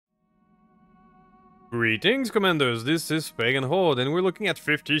Greetings, Commanders, this is Pagan Horde, and we're looking at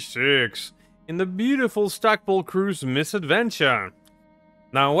 56 in the beautiful Stackpole Cruise misadventure.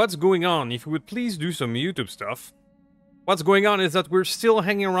 Now, what's going on? If you would please do some YouTube stuff. What's going on is that we're still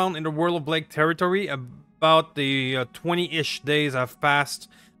hanging around in the World of Blake territory. About the 20-ish days have passed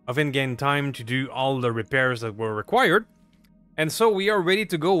of in-game time to do all the repairs that were required. And so we are ready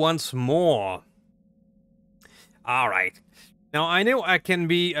to go once more. Alright. Now, I know I can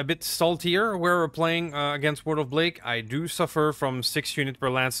be a bit saltier where we're playing against World of Blake. I do suffer from 6 unit per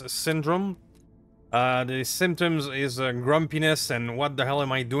lance syndrome. The symptoms is grumpiness and what the hell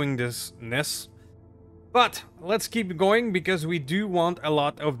am I doing this-ness. But let's keep going because we do want a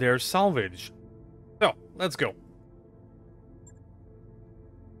lot of their salvage. So, let's go.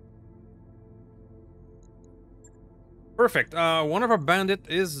 Perfect. One of our bandits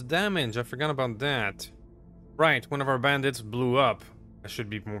is damaged. I forgot about that. Right, one of our bandits blew up. I should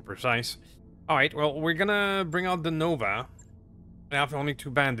be more precise. Alright, well, we're gonna bring out the Nova. I have only 2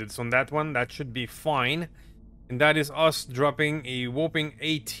 bandits on that one. That should be fine. And that is us dropping a whopping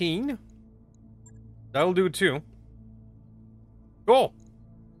 18. That'll do too. Cool.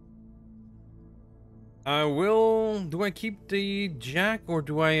 Do I keep the Jack or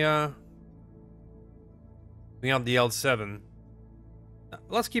do I, bring out the L7?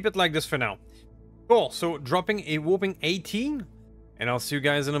 Let's keep it like this for now. Cool, so dropping a whopping 18, and I'll see you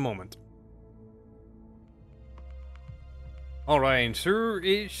guys in a moment. Alright, so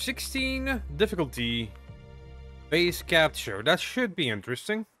a 16 difficulty base capture. That should be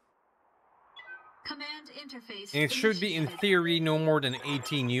interesting. Command interface. And it should be, in theory, no more than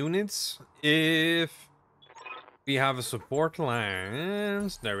 18 units. If we have a support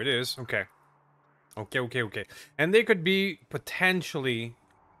lance. There it is. Okay. Okay. And they could be potentially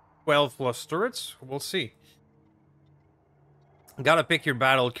 12 plus turrets. We'll see. Gotta pick your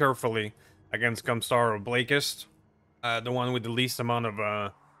battle carefully against Comstar or Blakist. The one with the least amount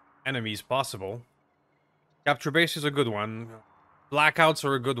of enemies possible. Capture base is a good one. Blackouts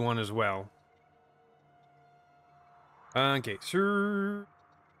are a good one as well. Okay, so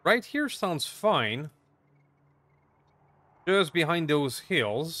right here sounds fine. Just behind those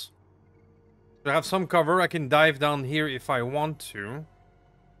hills. To have some cover, I can dive down here if I want to.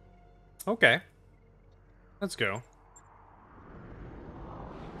 Okay. Let's go.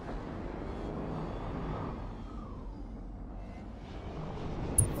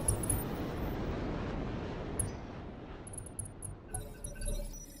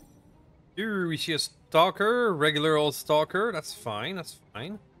 Here we see a stalker, regular old stalker. That's fine, that's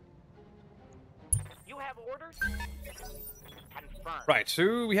fine. You have orders? Confirmed. Right,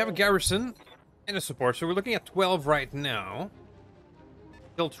 so we have a garrison and a support. So we're looking at 12 right now.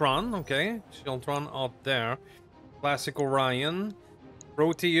 Shiltron, okay. Shiltron out there. Classic Orion.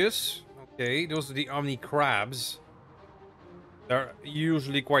 Proteus. Okay, those are the Omni Crabs. They're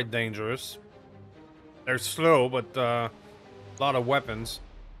usually quite dangerous. They're slow, but a lot of weapons.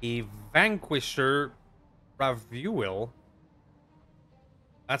 A Vanquisher Ravuel.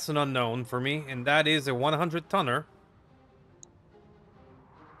 That's an unknown for me, and that is a 100-tonner.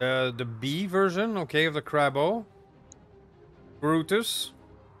 The B version, okay, of the Crabbo. Brutus.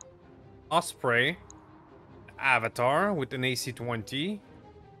 Osprey. Avatar with an AC-20.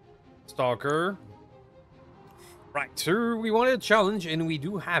 Stalker. Right, so we wanted a challenge, and we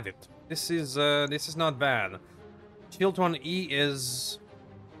do have it. This is not bad. Shiltron E is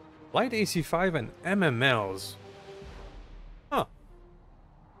light AC-5 and MMLs. Huh.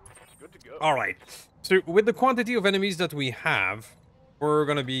 Good to go. Alright. So, with the quantity of enemies that we have, we're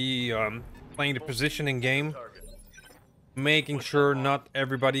gonna be playing the positioning game. Making sure not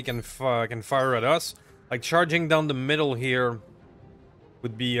everybody can fire at us. Like, charging down the middle here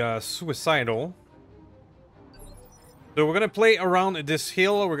would be suicidal. So, we're gonna play around this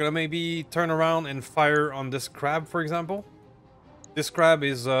hill. We're gonna maybe turn around and fire on this crab, for example. This crab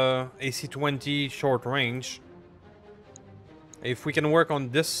is AC-20 short range. If we can work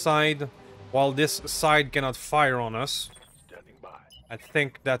on this side while this side cannot fire on us, Standing by. I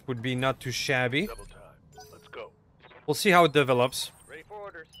think that would be not too shabby. Double time. Let's go. We'll see how it develops. Ready for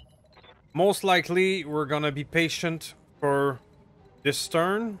orders. Most likely, we're gonna be patient for this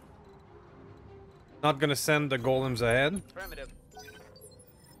turn. Not gonna send the golems ahead. Affirmative.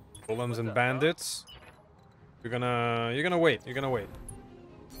 Golems and bandits. You're gonna wait. You're gonna wait.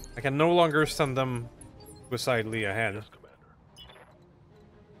 I can no longer send them suicidally ahead. Yes, Commander.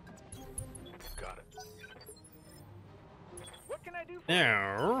 Got it. What can I do for you?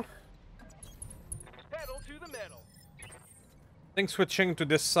 Now, Pedal to the metal. I think switching to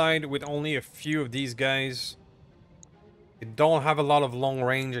this side with only a few of these guys. They don't have a lot of long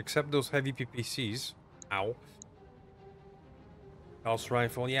range except those heavy PPCs. Ow. Gauss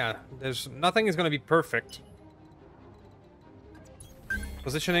rifle, yeah. There's nothing is gonna be perfect.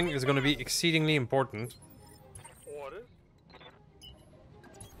 Positioning is gonna be exceedingly important. Orders.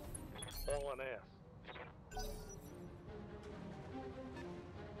 All on ass.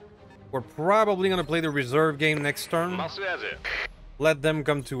 We're probably gonna play the reserve game next turn. Let them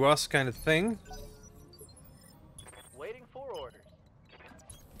come to us, kind of thing. Waiting for orders.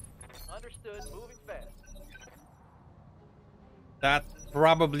 Understood. Moving fast. That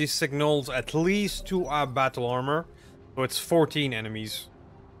probably signals at least 2 battle armor. So it's 14 enemies.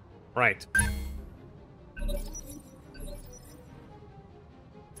 Right.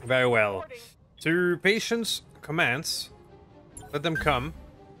 Very well. To patience commands. Let them come.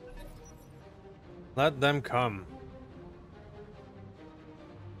 Let them come.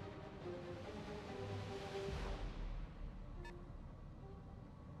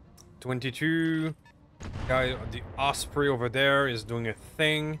 $22. Guy, the Osprey over there is doing a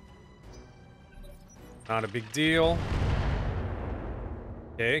thing. Not a big deal.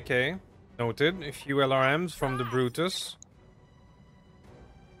 Okay, okay. Noted. A few LRMs from the Brutus.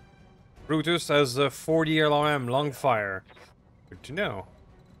 Brutus has a 40 LRM long fire. Good to know.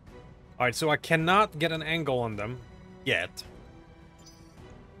 Alright, so I cannot get an angle on them yet.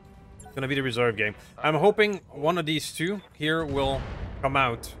 It's gonna be the reserve game. I'm hoping one of these two here will come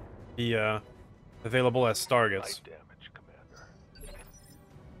out, be available as targets. Light damage, Commander.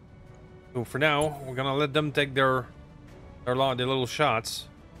 So for now, we're gonna let them take their little shots.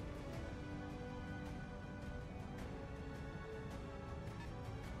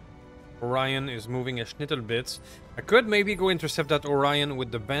 Orion is moving a little bit. I could maybe go intercept that Orion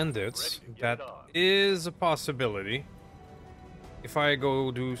with the bandits. That is a possibility. If I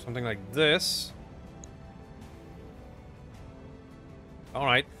go do something like this.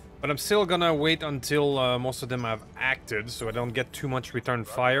 Alright. But I'm still gonna wait until most of them have acted, so I don't get too much return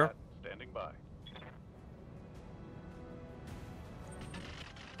fire. Standing by.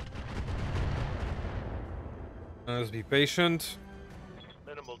 Let's be patient.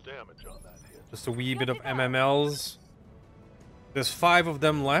 Minimal damage on that hit. Just a wee bit of MMLs. There's 5 of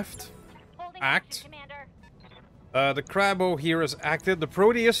them left. Act. The Crabbo here is acted. The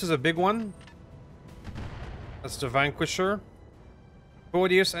Proteus is a big one. That's the Vanquisher.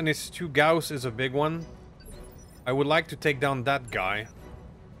 Proteus and his 2 Gauss is a big one. I would like to take down that guy.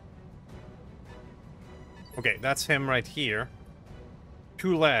 Okay, that's him right here.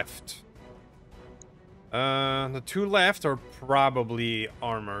 2 left. The 2 left are probably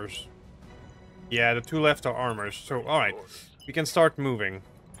armors. Yeah, the 2 left are armors. So, alright. We can start moving.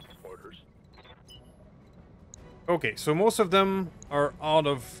 Orders. Okay, so most of them are out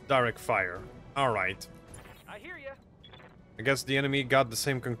of direct fire. Alright. I hear ya. I guess the enemy got the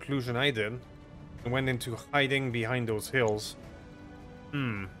same conclusion I did. And went into hiding behind those hills.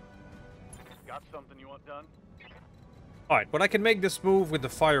 Got something you want done? Alright, but I can make this move with the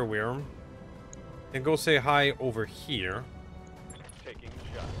Fire Worm. And go say hi over here. Taking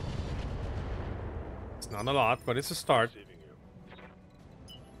a shot. It's not a lot, but it's a start. Receiving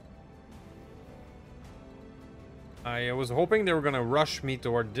you. I was hoping they were gonna rush me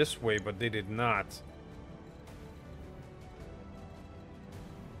toward this way, but they did not.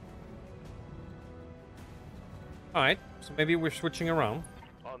 Alright, so maybe we're switching around.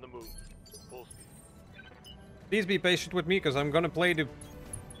 On the move. Full speed. Please be patient with me, because I'm gonna play the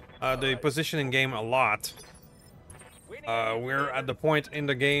positioning game a lot. We're at the point in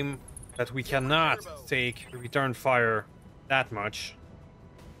the game that we cannot take return fire that much.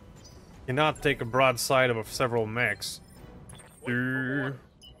 Cannot take a broadside of several mechs.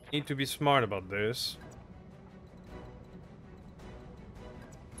 Need to be smart about this.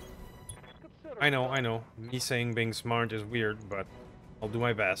 I know. Me saying being smart is weird, but I'll do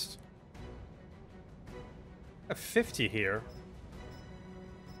my best. A 50 here.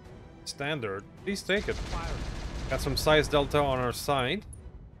 Standard. Please take it. Got some size delta on our side.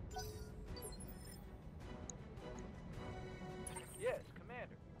 Yes,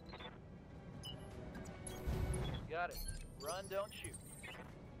 Commander. Got it. Run, don't shoot.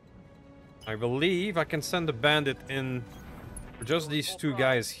 I believe I can send the bandit in for just these 2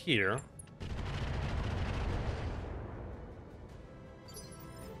 guys here.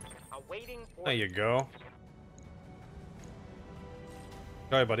 Awaiting There you go.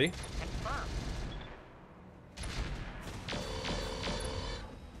 Go, buddy.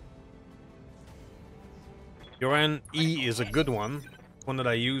 Yoran E is a good one. One that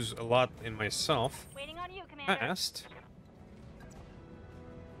I use a lot in myself. Waiting on you, Commander. Fast.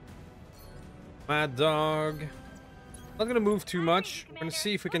 Mad Dog. Not gonna move too much. We're gonna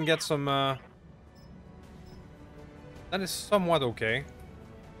see if we can get some That is somewhat okay.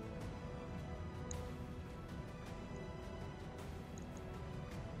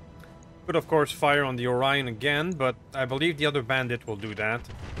 Could of course fire on the Orion again, but I believe the other bandit will do that.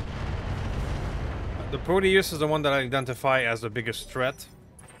 The Proteus is the one that I identify as the biggest threat.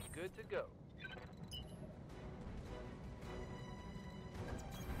 Good to go.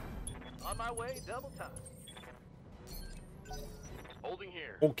 On my way, double time. Holding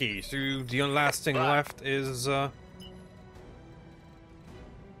here. Okay, so the last thing left is our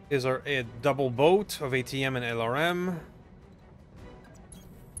double boat of ATM and LRM.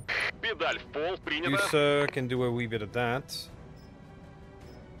 Педаль в пол, принято. You can do a wee bit of that.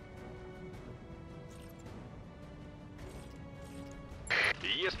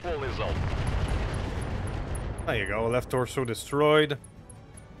 Есть полный залп. There you go, left torso destroyed.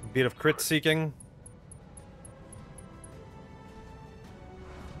 Bit of crit seeking.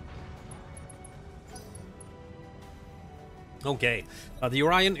 Okay, the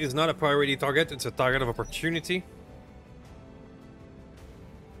Orion is not a priority target, it's a target of opportunity.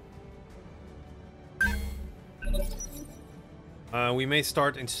 We may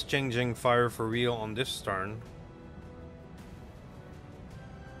start exchanging fire for real on this turn.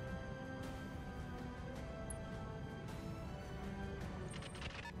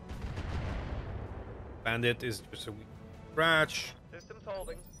 Bandit is just a weak scratch. Systems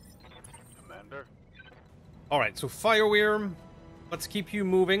holding. Commander. Alright, so Fireworm, let's keep you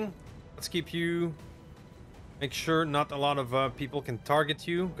moving. Let's keep you... Make sure not a lot of people can target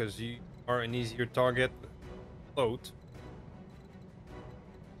you, because you are an easier target. Float.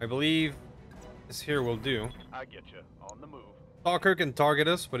 I believe this here will do. I get you. On the move. Stalker can target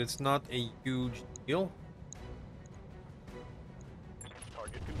us, but it's not a huge deal.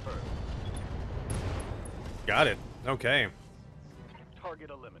 Target confirmed. Got it. Okay.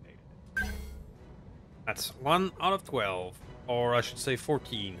 Target eliminated. That's 1 out of 12. Or I should say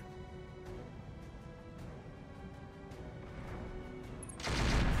 14.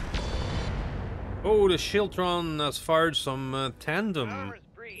 Oh, the Shiltron has fired some tandem. Armor's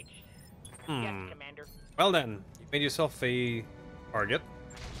breached. Yes, Commander. Well then, you made yourself a target.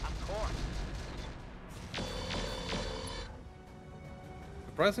 I'm cornered.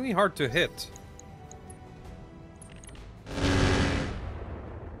 Surprisingly hard to hit.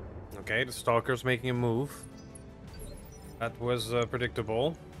 Okay, the Stalker's making a move. That was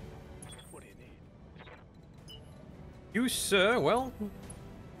predictable. What do you need? You, sir, well,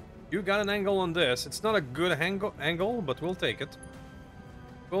 you got an angle on this. It's not a good angle, but we'll take it.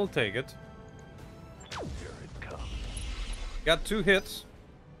 We'll take it. Here it comes. Got 2 hits.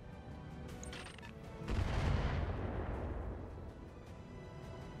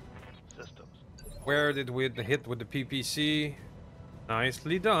 Systems. Where did we hit with the PPC?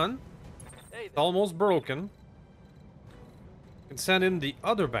 Nicely done. Hey, It's almost broken. Can send in the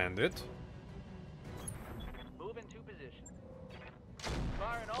other bandit. move into position.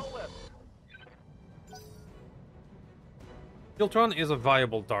 Firing all weapons. Shiltron is a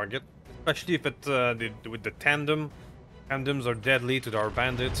viable target, especially if it with the tandem. Tandems are deadly to our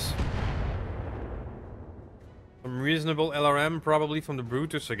bandits. Some reasonable LRM probably from the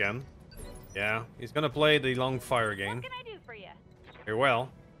Brutus again. Yeah, he's gonna play the long fire game. What can I do for you? Very well.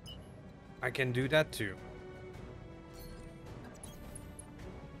 I can do that too.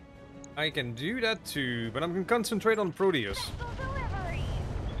 I can do that too, but I'm gonna concentrate on Proteus. Special delivery.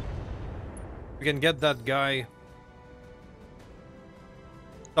 We can get that guy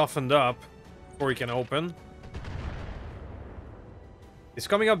toughened up before he can open. He's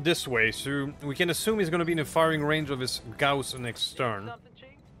coming up this way, so we can assume he's gonna be in the firing range of his Gauss next turn. Something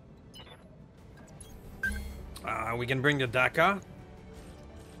cheap? We can bring the Daka.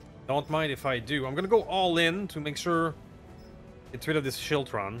 Don't mind if I do. I'm gonna go all in to make sure get rid of this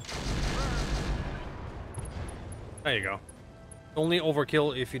Shiltron. There you go. Only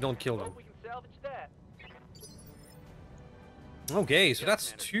overkill if you don't kill them. Hope we can salvage that. Okay, so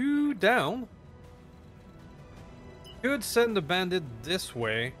that's 2 down. Could send the bandit this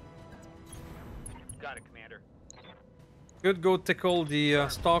way. Got it, Commander. Could go tickle the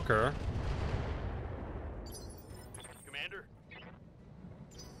stalker. Commander.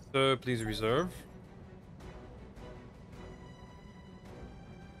 Please reserve.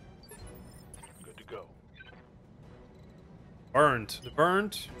 Good to go. Burnt. The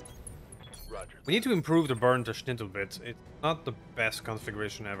burnt. Roger. We need to improve the burnt a little bit. It's not the best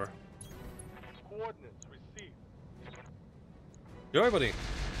configuration ever. Coordinates received. Enjoy, buddy.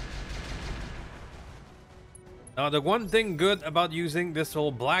 Now, the one thing good about using this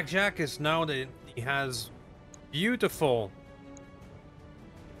old blackjack is now that he has beautiful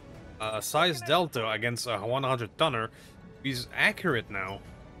Size delta against a 100 tonner. He's accurate now.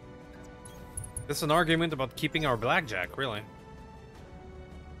 This is an argument about keeping our blackjack, really.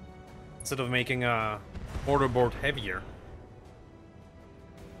 Instead of making a mortarboard heavier.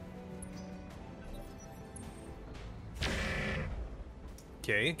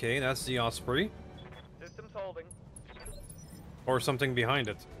 Okay, that's the Osprey. Systems holding. Or something behind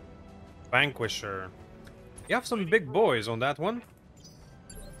it. Vanquisher. You have some big boys on that one.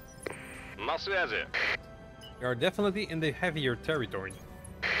 На связи. You are definitely in the heavier territory.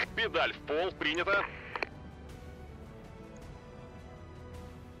 Педаль в пол, принято.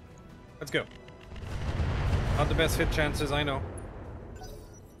 Let's go. Not the best hit chances, I know.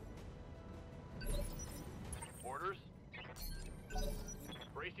 Orders.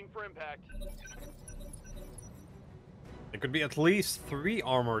 Bracing for impact. There could be at least 3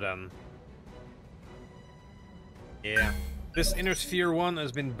 armor then. Yeah. This inner sphere one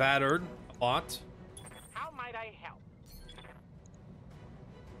has been battered a lot. How might I help?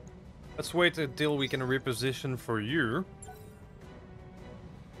 Let's wait until we can reposition for you.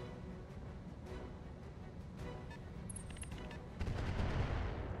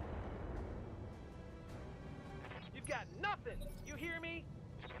 You've got nothing. You hear me?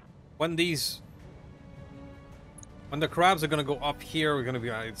 When the crabs are gonna go up here,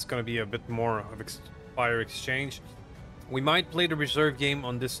 it's gonna be a bit more of fire exchange. We might play the reserve game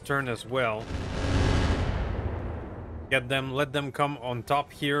on this turn as well. Let them come on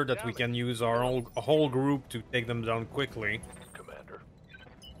top here, that we can use our whole group to take them down quickly. Commander.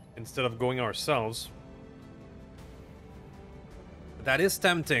 Instead of going ourselves. But that is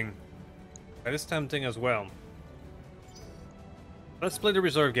tempting. That is tempting as well. Let's play the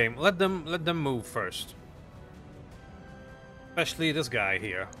reserve game. Let them move first. Especially this guy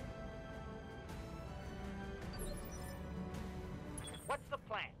here. What's the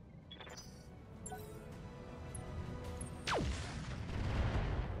plan?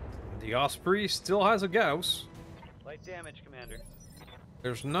 The Osprey still has a gauss. Light damage, Commander.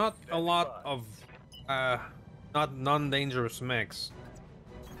 There's not a lot of not non-dangerous mechs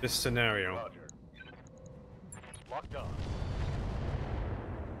this scenario. Roger. Locked on.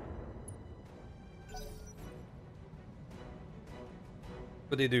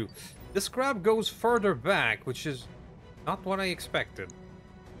 What they do? This crab goes further back, which is not what I expected.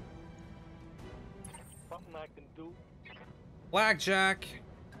 Something I can do. Blackjack.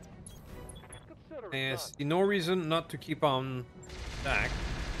 Consider it I done. see no reason not to keep on back.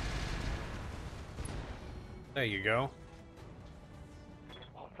 There you go.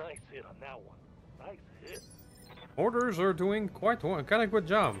 Oh, nice hit on that one. Nice hit. Orders are doing quite one kind of good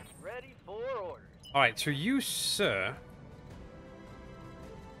job. Ready for orders. All right, so you, sir.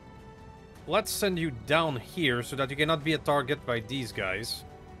 Let's send you down here so that you cannot be a target by these guys.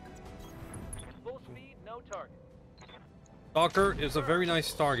 Full speed, no target. Stalker is a very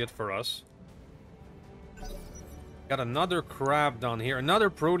nice target for us. Got another crab down here,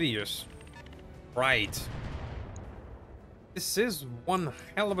 another Proteus. Right. This is one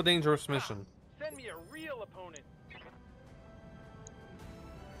hell of a dangerous mission. Send me a real opponent.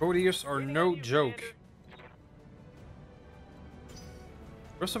 Proteus are Leaning no on you, joke. Commander.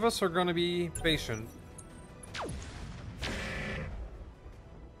 Rest of us are gonna be patient.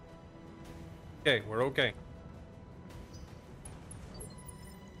 Okay, we're okay.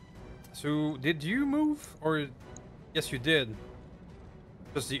 So, did you move? Or... Yes, you did.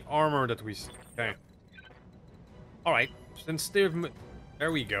 Just the armor that we... Okay. Alright, since they've...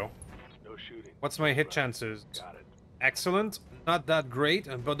 There we go. No shooting. What's my hit chances? Got it. Excellent. Not that great,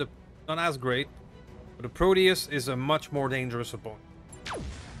 but not as great. But the Proteus is a much more dangerous opponent.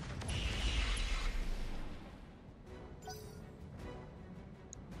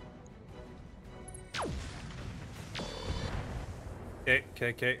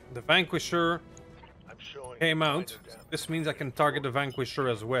 Okay. The Vanquisher I'm showing came out. minor damage. This means I can target the Vanquisher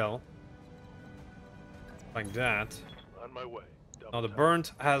as well. Like that. On my way. Double Now the tap.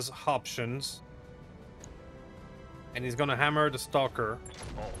 Burnt has options. And he's gonna hammer the Stalker.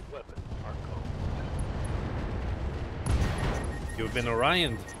 All weapons are gone. You've been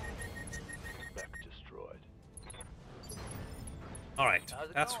Orioned. Mech destroyed. Alright, How's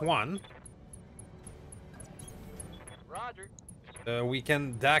it that's going? one. Roger. We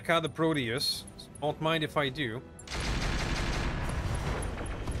can Daka the Proteus. Won't mind if I do.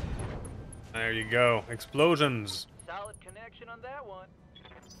 There you go. Explosions. Solid connection on that one.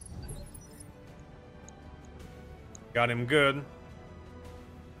 Got him good.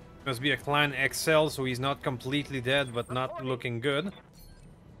 Must be a Clan XL, so he's not completely dead, but not looking good.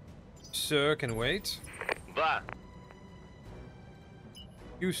 Sir, can wait. Да.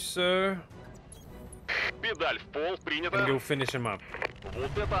 You, sir. Педаль в пол, And принято. go finish him up.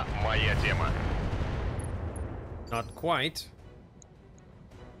 Вот это моя тема. Not quite.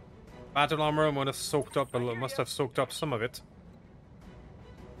 Battle armor must have soaked up some of it.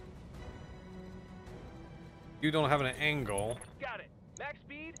 You don't have an angle. Got it. Max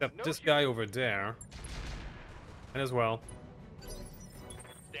speed. Except No this shooting. guy over there. And as well.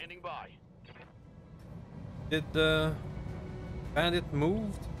 Standing by. Did the bandit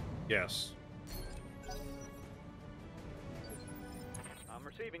moved? Yes. I'm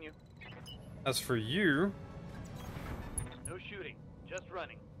receiving you. As for you, No shooting. Just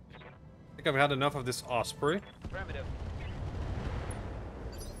running. I think I've had enough of this osprey. Affirmative.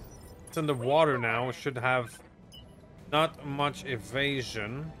 It's in the water now. It should have not much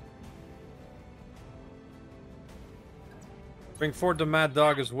evasion. Bring forward the mad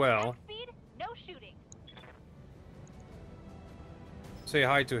dog as well. Speed, no shooting. Say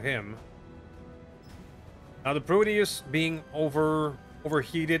hi to him. Now the Proteus being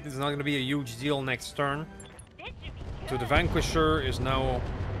overheated is not going to be a huge deal next turn. This should be good. So the Vanquisher is now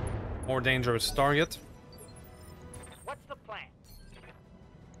more dangerous target. What's the plan?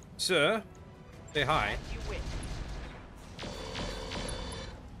 Sir, say hi. You win.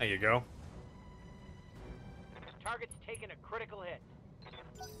 There you go. Target's taking a critical hit.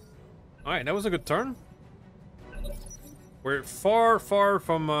 Alright, that was a good turn. We're far, far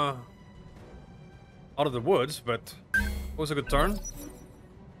from out of the woods, but it was a good turn.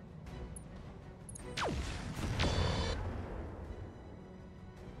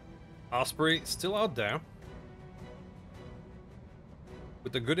 Osprey still out there.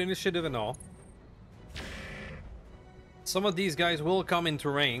 With a good initiative and all. Some of these guys will come into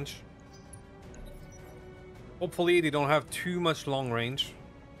range. Hopefully they don't have too much long range.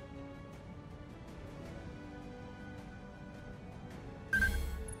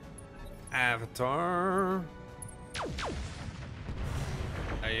 Avatar.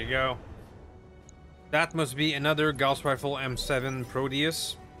 There you go. That must be another Gauss Rifle M7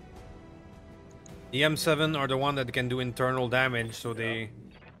 Proteus. The M7 are the one that can do internal damage, so they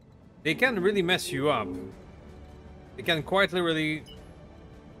can really mess you up. They can quite literally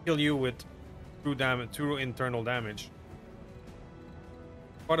kill you with true internal damage.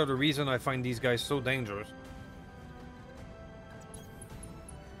 Part of the reason I find these guys so dangerous.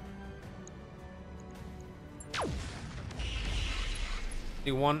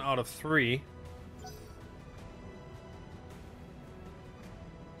 Only 1 out of 3.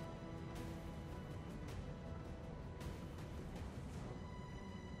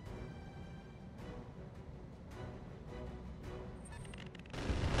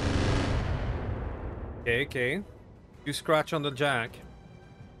 Okay. You scratch on the Jack.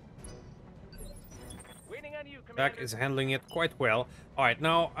 Waiting on you, Jack Commander. is handling it quite well. Alright,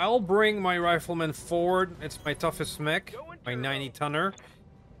 now I'll bring my rifleman forward. It's my toughest mech, my 90-tonner.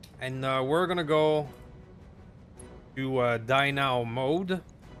 And we're gonna go to die now mode.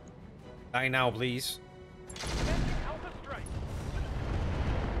 Die now, please. Alpha strike.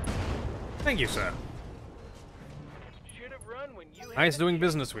 Thank you, sir. Should have run when you had Nice the doing chance.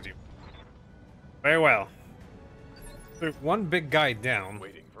 business with you. Very well. So one big guy down,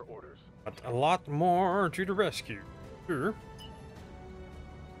 Waiting for orders. but a lot more to the rescue. Sure.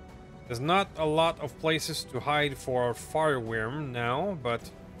 There's not a lot of places to hide for Fireworm now, but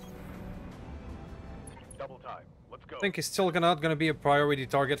Double time. Let's go. I think it's still not gonna be a priority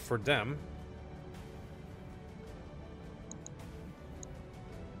target for them.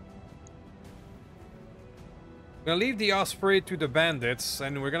 I'm gonna leave the Osprey to the bandits,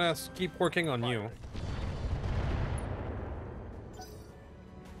 and we're gonna keep working on you.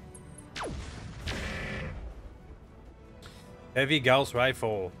 Heavy Gauss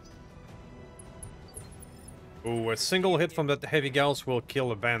rifle. Ooh, a single hit from that heavy Gauss will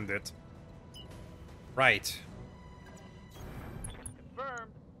kill a bandit. Right.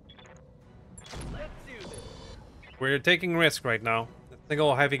 Confirmed. Let's do this. We're taking risk right now. A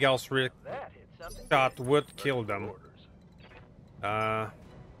single heavy Gauss That hit something. shot good. would kill them. Orders.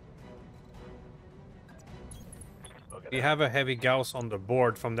 Look at We that. have a heavy Gauss on the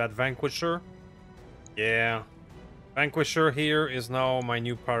board from that Vanquisher. Yeah. Vanquisher here is now my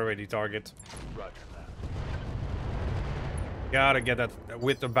new priority target. Roger that. Gotta get that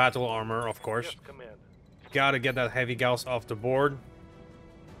with the battle armor, of course. Yes, Commander. Gotta get that heavy Gauss off the board.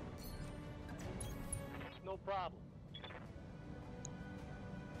 No problem.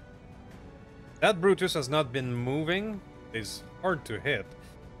 That Brutus has not been moving. It's hard to hit.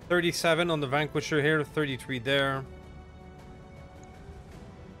 37 on the Vanquisher here, 33 there.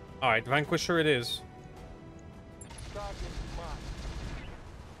 Alright, Vanquisher it is. Target mine.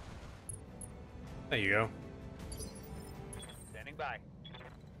 There you go. Standing by.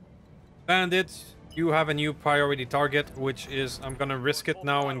 Bandit, you have a new priority target, which is I'm gonna risk it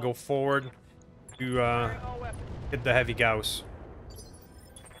now and go forward to Firing all weapons. hit the heavy gauss.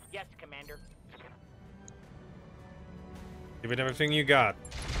 Yes, Commander. Give it everything you got.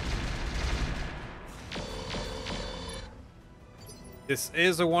 This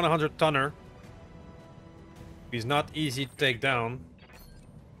is a 100 tonner. He's not easy to take down.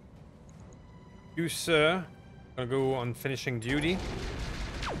 You, sir, gonna go on finishing duty.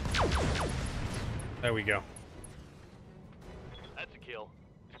 There we go. That's a kill.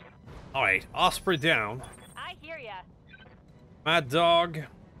 Alright, Osprey down. I hear ya. Mad Dog.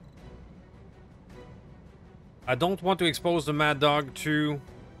 I don't want to expose the Mad Dog to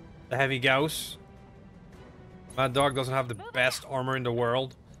the heavy gauss. Mad Dog doesn't have the best armor in the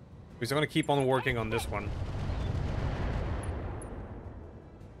world. He's gonna keep on working on this one.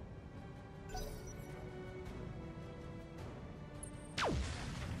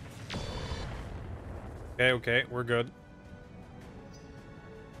 Okay, we're good.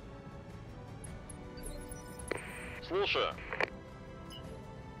 Слушаю.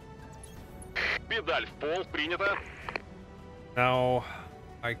 Педаль в пол, принято. Now,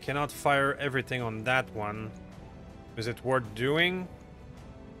 I cannot fire everything on that one. Is it worth doing?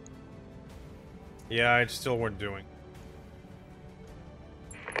 Yeah, it's still worth doing.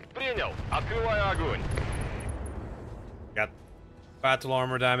 Принял. Открываю огонь. Got battle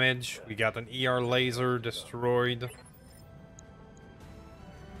armor damage. We got an ER laser destroyed.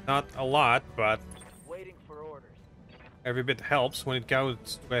 Not a lot, but Waiting for orders. every bit helps when it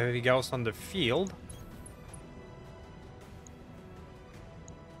goes to a heavy gauss on the field.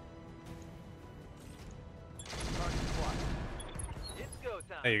 Target squad. It's go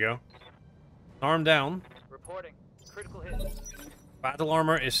time. There you go. Arm down. Reporting. Critical hit. Battle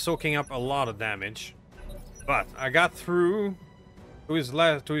armor is soaking up a lot of damage. But I got through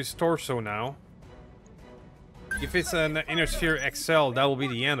to his torso now. If it's an Inner Sphere XL, that will be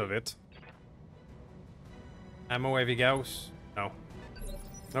the end of it. Ammo heavy gauss? No.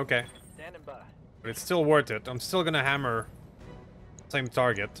 Okay. Standing by. But it's still worth it. I'm still gonna hammer same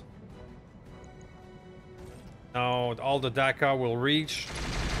target. Now all the DACA will reach.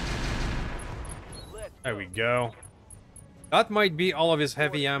 Let's There go. we go. That might be all of his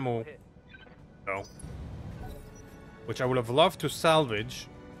heavy ammo, Hit. though. Which I would have loved to salvage.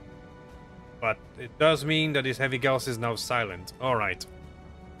 But it does mean that his heavy gauss is now silent. Alright.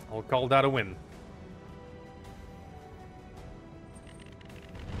 I'll call that a win.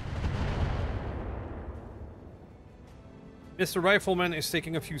 Mr. Rifleman is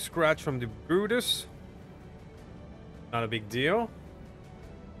taking a few scratch from the Brutus. Not a big deal.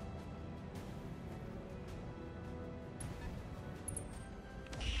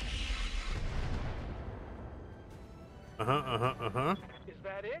 Is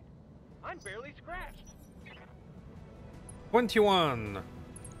that it? I'm barely scratched. 21.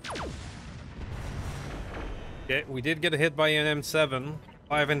 Okay, we did get hit by an M7.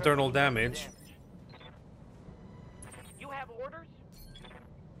 5 internal damage. You have orders?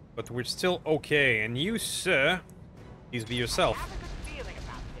 But we're still okay. And you, sir, please be yourself. I have a good feeling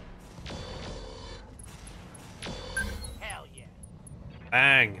about this. Hell yeah.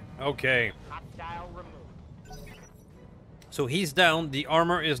 Bang. Okay. Hostile removed. So he's down. The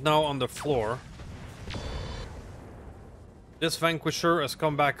armor is now on the floor. This Vanquisher has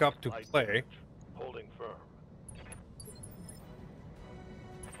come back up to play. Holding firm.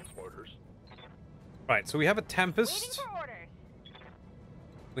 Orders. Right, so we have a Waiting Tempest. for orders.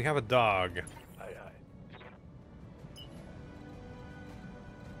 We have a dog. Aye, aye.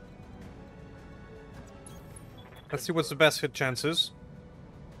 Let's see what's the best hit chances.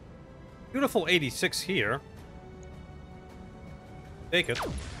 Beautiful 86 here. Take it.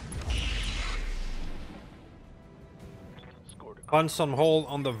 Scored a Punch on hold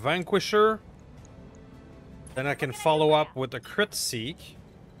on the Vanquisher. Then I can follow up with a crit seek.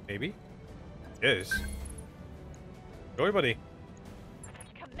 Maybe. Yes. Go, buddy.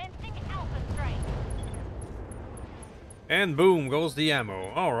 Commencing alpha strike. And boom goes the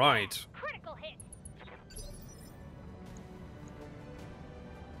ammo. Alright. Critical hit.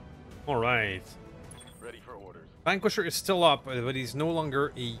 Alright. ready for orders. Vanquisher is still up, but he's no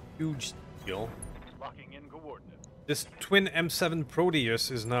longer a huge deal. Locking in coordinates. This twin M7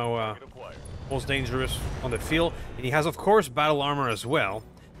 Proteus is now Target acquired. most dangerous on the field. And he has, of course, battle armor as well.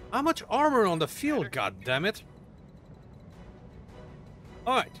 How much armor on the field, god damn it?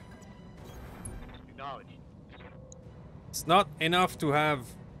 Alright. Acknowledged. It's not enough to have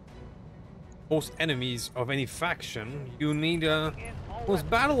most enemies of any faction. You need most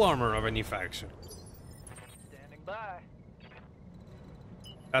battle armor of any faction.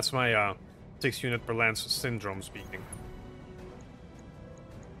 That's my 6 unit per lance syndrome speaking.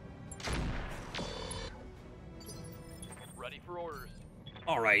 Ready for orders.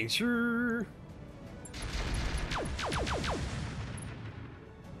 Alright, sure.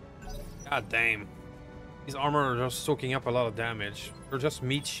 God damn. These armor are just soaking up a lot of damage. They're just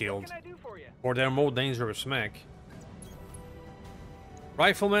meat What shield. can I do for you? Or they're more dangerous mech.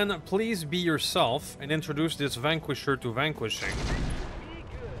 Rifleman, please be yourself and introduce this vanquisher to vanquishing. Be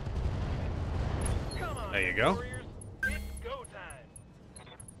good. Come on, There you go. warriors. It's go time.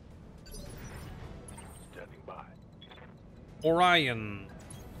 Standing by. Orion,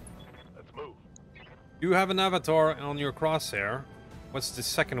 Let's move. you have an avatar on your crosshair. What's the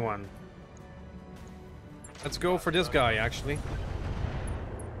second one? Let's go for this guy, actually.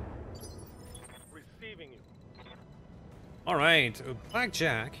 Receiving you. Alright,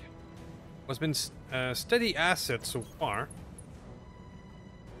 Blackjack has been steady asset so far.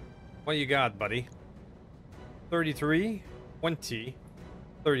 What you got, buddy? 33, 20,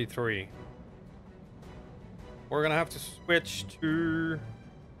 33. We're gonna have to switch to...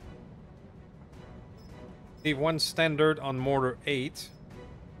 leave one standard on mortar 8.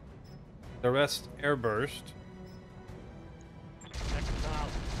 The rest airburst.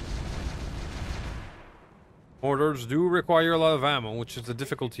 Mortars do require a lot of ammo, which is the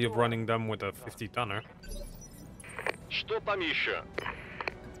difficulty of running them with a 50-tonner. Что там еще?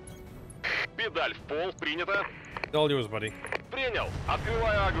 Педаль в пол, принято. It's all yours, buddy. Принял.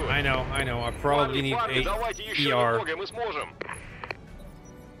 Открываю огонь. I know. I probably need Парни, давайте еще ER. немного, мы сможем.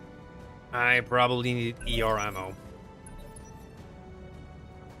 I probably need ER ammo.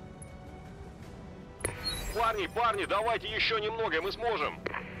 Парни, давайте еще немного, мы сможем.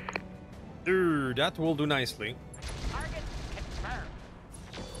 Dude, that will do nicely. Target confirmed.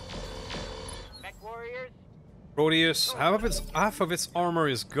 Mech warriors. Proteus, half of its armor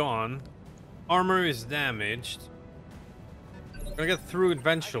is gone. Armor is damaged. We're gonna get through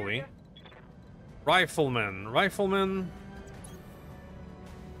eventually. Rifleman.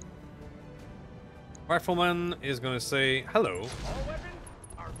 Rifleman is gonna say hello. All weapons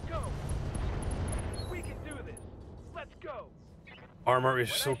are go. We can do this. Let's go. Armor is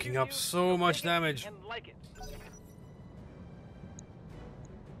When I soaking shoot up you, so you'll much take it damage. and like it.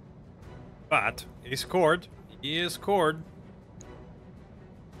 But he's Horde. He is Horde.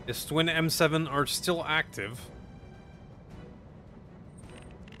 His twin M7 are still active.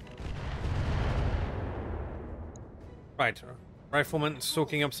 Right. Rifleman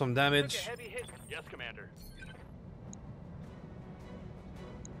soaking up some Took damage. a heavy hit. Yes, Commander.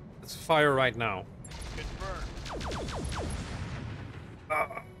 Let's fire right now. Confirmed.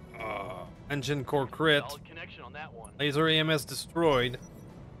 Engine core crit. Solid connection on that one. Laser AMS destroyed.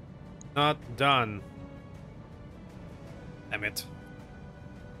 Not done. Damn it.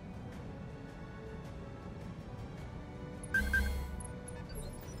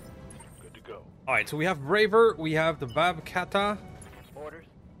 Good to go. Alright, so we have Braver, we have the Babkata. Orders.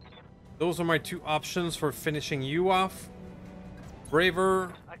 Those are my two options for finishing you off.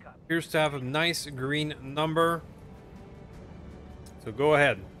 Braver I copy. appears to have a nice green number. So go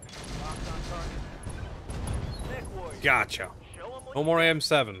ahead. Locked on target. Mech warriors. Gotcha. Show 'em what No you more got.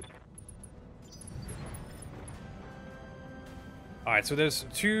 AM7. Alright, so there's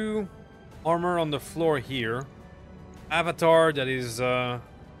 2 armor on the floor here. Avatar that is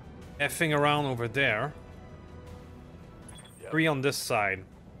effing around over there. 3 on this side.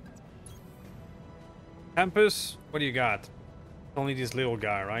 Tempest, what do you got? Only this little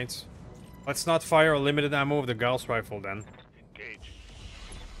guy, right? Let's not fire a limited ammo of the Gauss rifle then. Engage.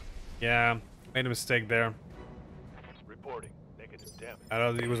 Yeah, made a mistake there. Reporting. Negative damage. I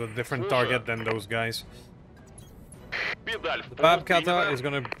thought it was a different target than those guys. Педаль в The пол, Babkata принято. is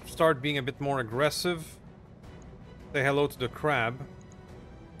gonna start being a bit more aggressive. Say hello to the crab.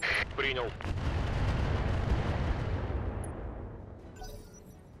 Принял.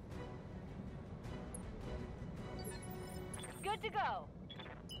 Good to go.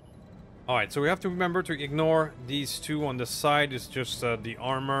 Alright, so we have to remember to ignore these 2 on the side. It's just the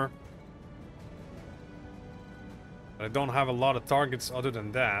armor. I don't have a lot of targets other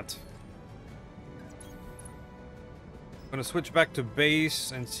than that. I'm gonna switch back to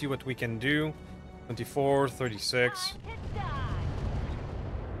base and see what we can do. 24, 36. Time to die.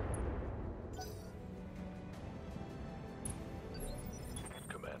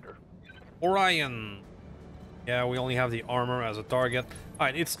 Commander. Orion. Yeah, we only have the armor as a target.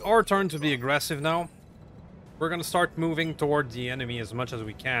 Alright, it's our turn to be aggressive now. We're gonna start moving toward the enemy as much as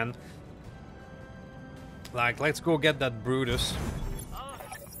we can. Like, let's go get that Brutus.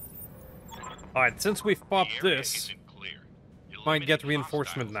 Alright, since we've popped this, Clear. You're Might get Eliminate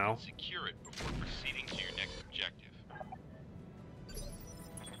reinforcement now. hostiles and secure it before proceeding to your next objective.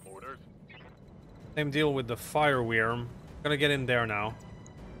 Orders. Same deal with the fire worm. Gonna get in there now.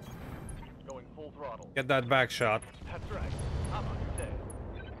 Going full throttle. Get that back shot. That's right. I'm on your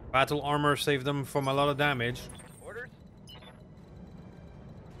tail. Battle armor saved them from a lot of damage. Orders?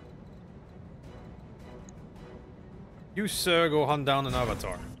 You, sir, go hunt down an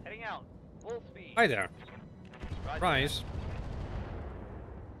avatar. Heading out. Full speed. Hi there. Roger. Rise.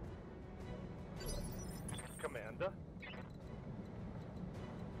 Commander.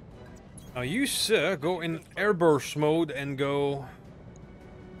 Now you, sir, go in airburst mode and go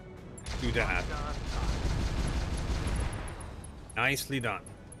do that. Nicely done.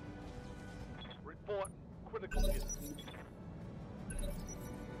 Report. Critical hit.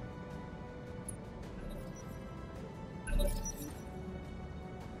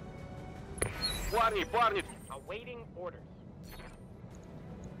 Парни, парни! Awaiting orders.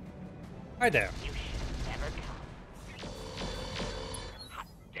 Hi there. You should never come. Hot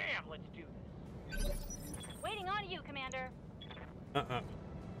damn, let's do this. Waiting on you, Commander.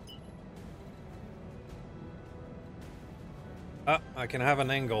 I can have an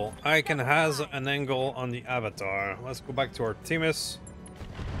angle. I can has an angle on the avatar. Let's go back to Artemis.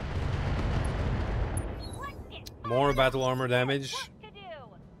 What is More battle armor damage. what to do?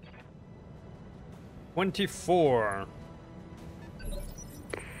 24.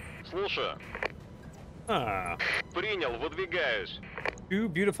 Слушаю. Ah, Принял, выдвигаюсь. 2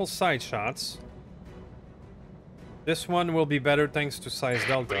 beautiful side shots. This one will be better thanks to size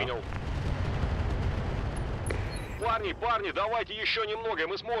delta. Принял. Парни, парни, давайте еще немного,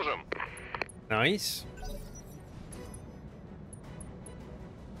 мы сможем. Nice.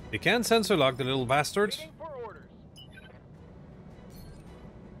 You can sensor lock the little bastards. Waiting for orders.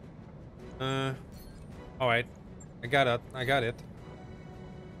 Alright. I got it. I got it.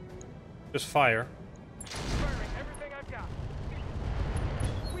 Just fire. Firing everything I've got.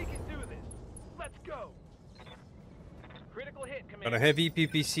 We can do this. Let's go. Critical hit, Got a Commander. heavy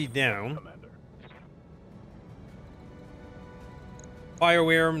PPC down. Commander.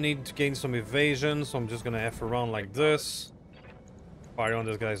 Fireworm need to gain some evasion, so I'm just gonna F around like this. Fire on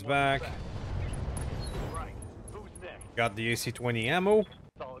this guy's back. Right. Who's next? Got the AC-20 ammo.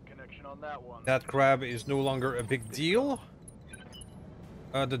 Solid connection on that one. That crab is no longer a big deal.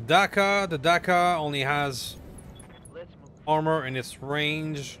 The Daka only has Let's move. armor in its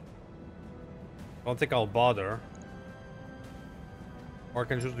range. I don't think I'll bother. Or I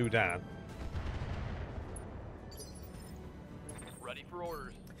can just do that. Ready for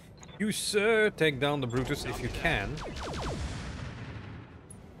orders. You, sir, take down the Brutus if you can.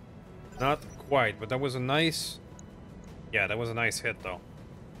 Not quite, but that was a nice... Yeah, that was a nice hit, though.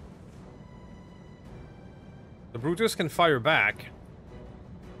 The Brutus can fire back.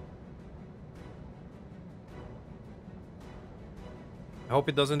 I hope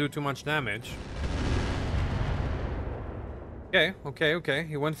it doesn't do too much damage. Okay.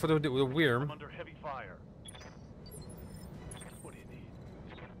 He went for the I'm worm. under heavy fire. What do you need?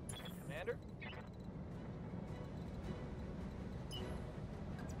 Commander?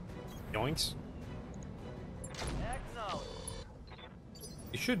 Yoinks. Acknowledge.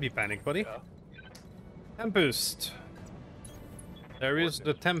 You should be panicked, buddy. Yeah. Tempest. There is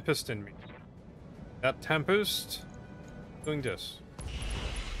the Tempest in me. That Tempest doing this.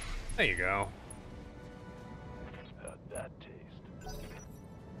 There you go. How'd that taste?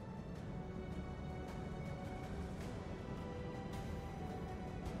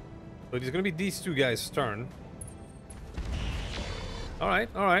 So it's gonna be these two guys' turn.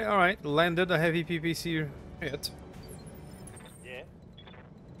 Alright. Landed a heavy PPC hit. Yeah.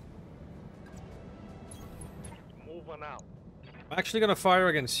 Moving out. I'm actually gonna fire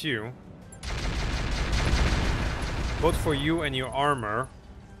against you. Both for you and your armor.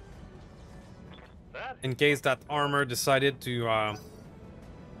 That In case that armor decided to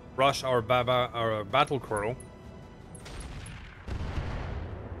rush our battle crow.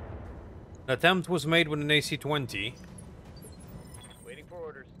 The attempt was made with an AC-20. Waiting for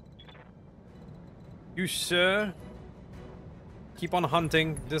orders. You, sir, keep on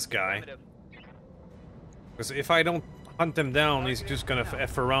hunting this guy. Affirmative. Because if I don't hunt him down, he's just gonna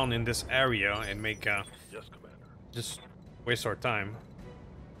F around in this area and make yes, Commander. just waste our time.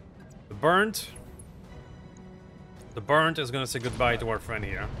 The burnt is gonna say goodbye to our friend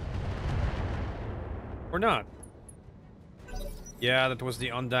here. Or not. Yeah, that was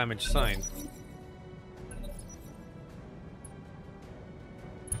the undamaged sign.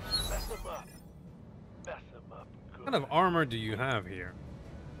 Mess him up. Mess him up. What kind of armor do you have here?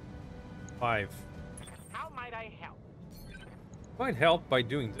 5. How might I help? Might help by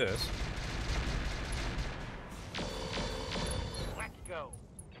doing this. Let's go.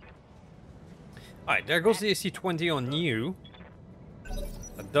 Alright, there goes the AC-20 on you.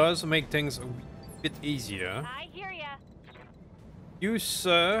 That does make things a bit easier. I hear ya. You,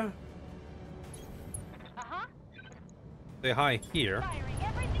 sir, Uh-huh. say hi here. Firing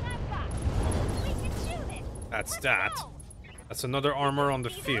everything I've got. We can do this. That's Let's that. go. That's another armor on the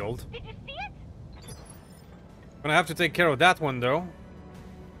See that? field. Did you see it? Gonna have to take care of that one though.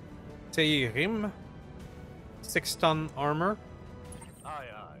 Teirim. 6-ton armor. Aye,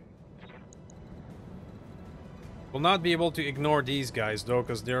 aye. We'll not be able to ignore these guys though,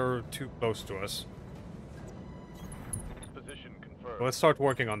 because they're too close to us. Position confirmed. So let's start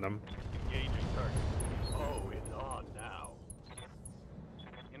working on them. Engaging target. Oh, it's on now.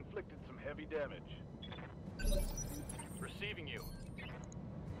 Inflicted some heavy damage. Receiving you.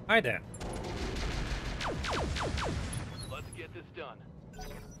 Hi there. Let's get this done.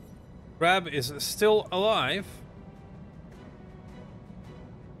 Crab is still alive.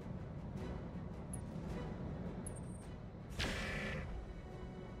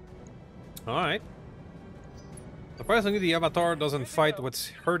 Alright. Surprisingly, the avatar doesn't fight what's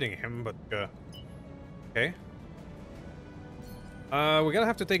hurting him, but okay. We're gonna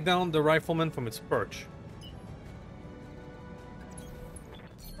have to take down the rifleman from its perch.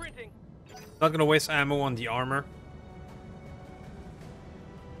 Sprinting. Not gonna waste ammo on the armor.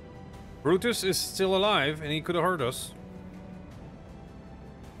 Brutus is still alive, and he could have hurt us.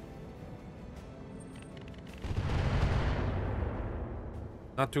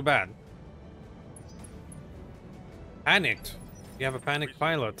 Not too bad. Panicked. We have a panicked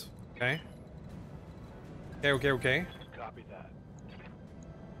pilot. Okay. Okay. Copy that.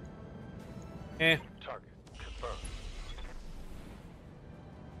 Eh. Target confirmed.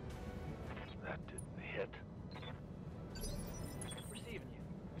 That didn't hit. Receiving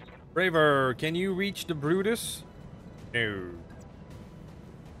you. Braver, can you reach the Brutus? No.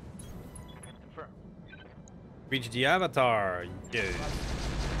 Confirmed. Reach the Avatar. Yes.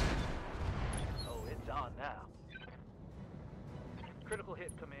 Oh, it's on now. Critical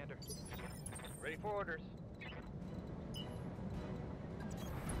hit, Commander. Ready for orders.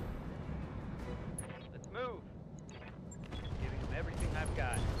 Let's move. Giving him everything I've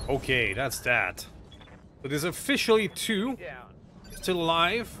got. Okay, that's that. So there's officially 2 Down. still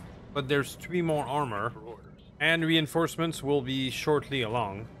alive, but there's 3 more armor. For orders. And reinforcements will be shortly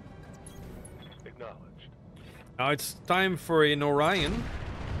along. Acknowledged. Now it's time for an Orion.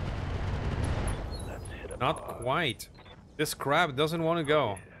 Let's hit him Not hard. quite. This crab doesn't want to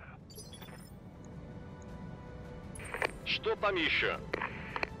go. Что там еще?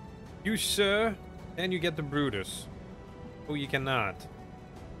 You, sir, and you get the Brutus. Oh, you cannot.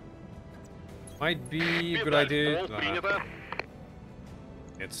 Might be a good idea. Пол принято.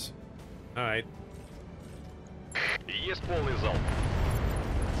 It's alright. Есть полный залп.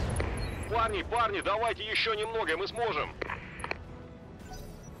 Парни, давайте еще немного, мы сможем.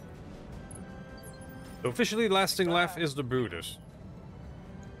 So officially, last thing left is the Brutus.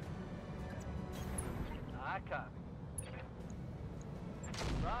 I copy.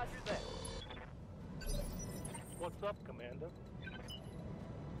 Roger that. What's up, Commander?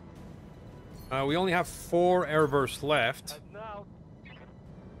 We only have 4 airbursts left. Now,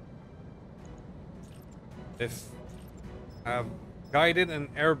 If have guided and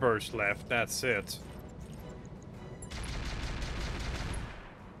airburst left, that's it.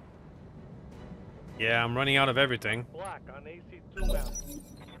 Yeah, I'm running out of everything. black on AC2 out.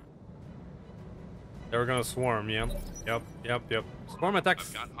 They're gonna swarm, yeah. Yep. Swarm attack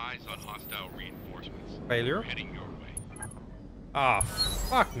I've got eyes on hostile reinforcements. failure. Heading your way. Ah,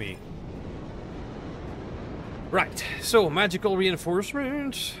 fuck me. Right, so magical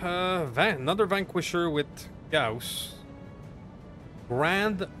reinforcement. Another Vanquisher with Gauss.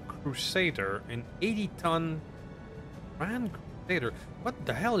 Grand Crusader, an 80-ton Grand Crusader. What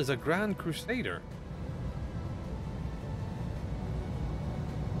the hell is a Grand Crusader?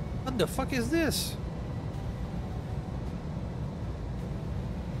 What the fuck is this?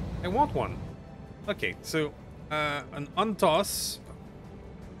 I want one. Okay, so an Untoss.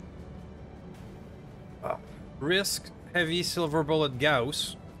 Risk heavy silver bullet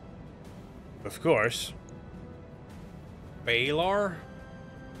Gauss. Of course. Baylor?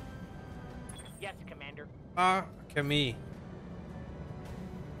 Yes, Commander. Camille.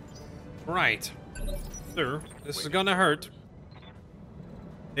 Right. Sir, this is gonna hurt.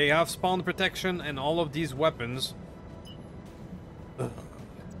 They have spawn protection and all of these weapons.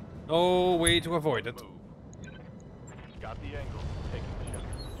 No way to avoid it. Move. Got the angle. Taking the shot.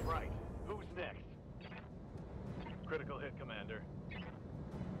 Right. Who's next? Critical hit, Commander.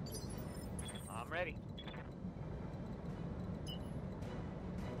 I'm ready.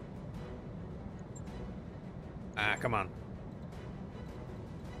 Ah, come on.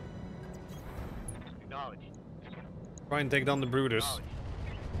 Acknowledged. Try and take down the Brutus. Acknowledged.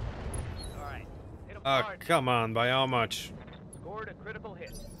 All right. Hit him Ah, hard. come on. By how much? Scored a critical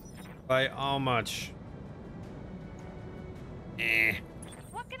hit. By how much? Eh.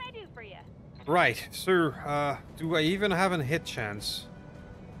 What can I do for you? Right, sir. Do I even have a hit chance?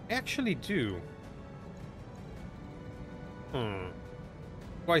 I actually do. Do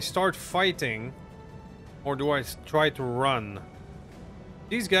I start fighting? Or do I try to run?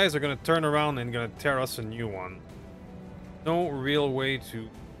 These guys are gonna turn around and gonna tear us a new one. No real way to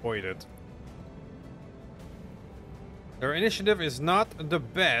avoid it. Their initiative is not the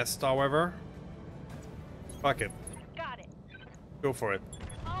best, however. Fuck it. Got it. Go for it.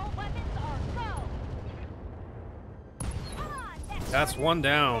 All weapons are go. Come on, That's one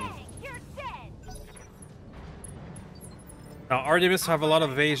down. Bang, you're dead. Now, Artemis have a lot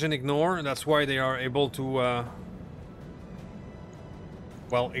of evasion ignore, and that's why they are able to,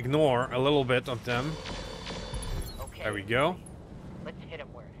 well, ignore a little bit of them. Okay. There we go. Let's hit him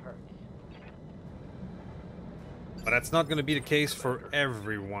where it hurts. But that's not going to be the case for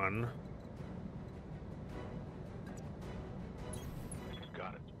everyone.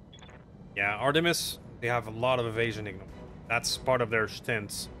 Got it. Yeah, Artemis, they have a lot of evasion ignore. That's part of their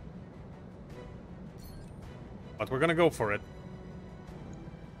stints. But we're going to go for it.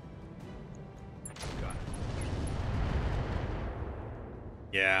 Got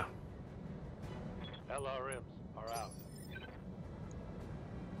Yeah. it. LRMs are out.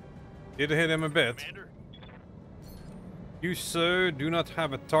 Did hit him a bit. Commander? You, sir, do not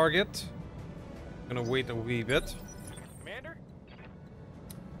have a target. Gonna wait a wee bit. Commander,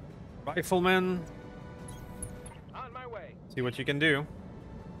 Rifleman, on my way. see what you can do.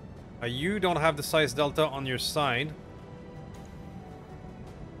 You don't have the size delta on your side.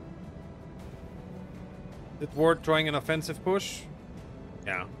 Is it worth trying an offensive push?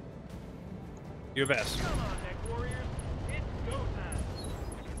 Yeah. Do your best. Come on, neck warriors. It's go time.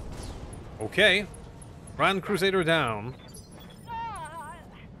 Okay. Grand Crusader down. Ah,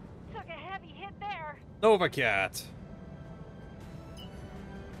 took a heavy hit there. Nova Cat.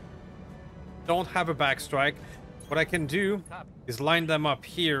 Don't have a backstrike. What I can do is line them up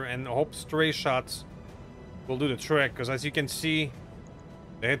here and hope stray shots will do the trick. Because as you can see,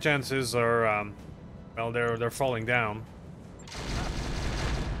 the hit chances are, well, they're falling down.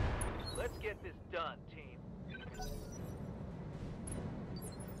 Let's get this done, team.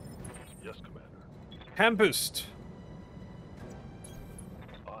 Yes, Commander. Tempest.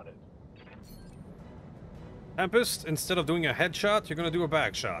 On it. Tempest, instead of doing a headshot, you're gonna do a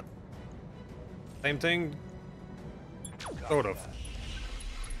back shot. Same thing. Sort of.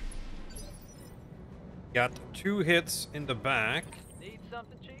 Got 2 hits in the back. Need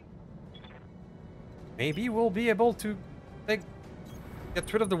something, Chief? Maybe we'll be able to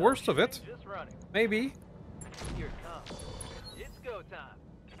get rid of the worst of it. Just running. Maybe. Here it comes. It's go time.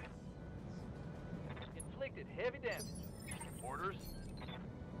 Inflicted heavy damage. Orders?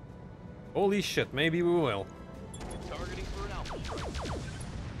 Holy shit, maybe we will. Targeting for an alpha strike.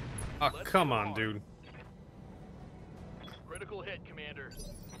 Oh, Let's come go on, hard. dude. Critical hit, Commander.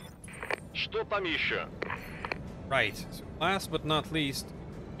 Что там еще? Right. So last but not least,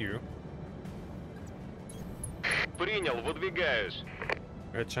 you. Принял, выдвигаюсь.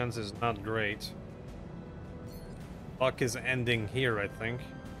 Your chance is not great. Luck is ending here, I think.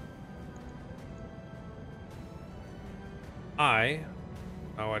 Oh, I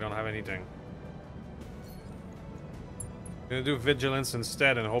don't have anything. Gonna do vigilance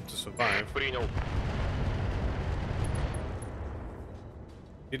instead and hope to survive. Принял.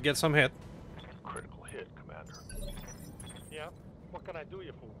 You'd get some hit. Critical hit, Commander. Yeah? What can I do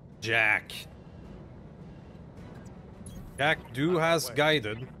you for? Jack. Jack has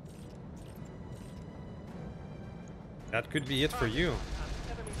guided. That could be it for you.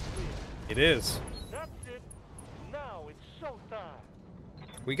 Enemy clear. It is. That's it. Now it's showtime.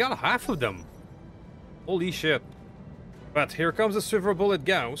 We got half of them. Holy shit. But here comes a silver bullet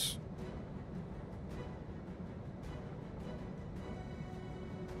Gauss.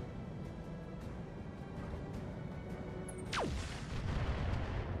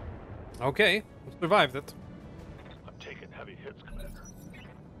 Okay, we survived it. I'm taking heavy hits, Commander.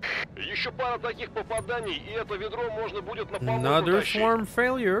 Еще пара таких попаданий, и это ведро можно будет на помойку Another тащить. swarm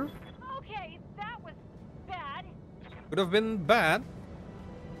failure. Okay, that was bad. Could have been bad.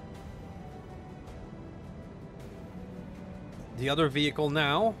 The other vehicle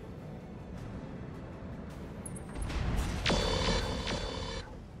now.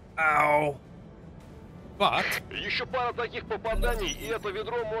 Ow. But... Еще пара таких попаданий, и это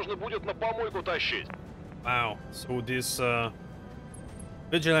ведро можно будет на помойку тащить. Wow. So this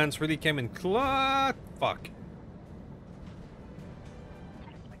vigilance really came in clutch. Fuck.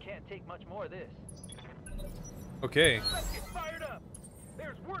 I can't take much more of this. Okay. Let's get fired up.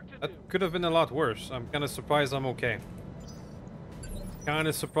 There's work to do. That could have been a lot worse. I'm kind of surprised I'm okay. Kind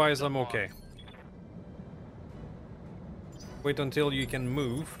of surprised I'm okay. Wait until you can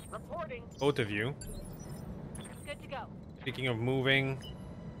move. Reporting. Both of you. Good to go. Speaking of moving,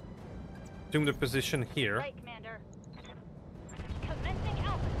 assume the position here. Right, Commander. Commencing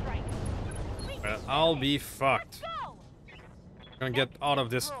Alpha strike. Well, I'll be fucked. Let's go. Gonna get out of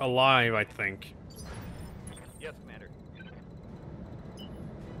this alive, I think. Yes, Commander. So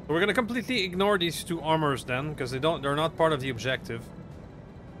we're gonna completely ignore these two armors then, because they're not part of the objective.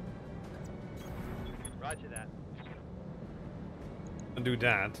 Roger that. And do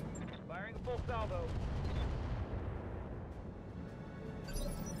that. Firing a full salvo.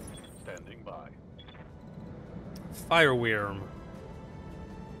 Standing by. Fireworm.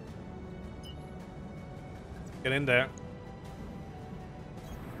 Get in there.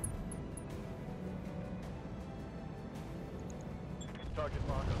 Target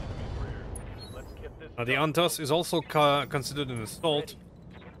mark on the rear. Let's get this. The done. Antos is also considered an assault.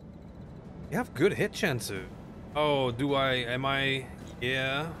 You have good hit chances. Oh, do I? Am I?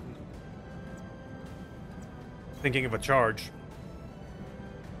 Yeah. Thinking of a charge.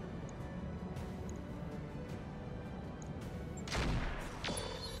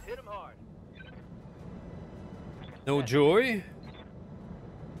 Hit him hard. No joy?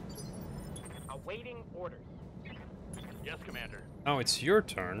 Awaiting orders. Yes, Commander. Now it's your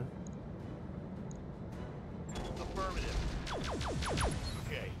turn. Affirmative.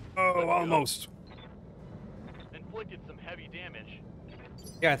 Okay. Oh, almost. Inflicted some heavy damage.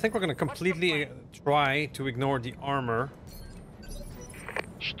 Yeah, I think we're gonna completely try to ignore the armor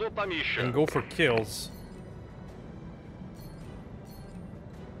Что там еще? and go for kills.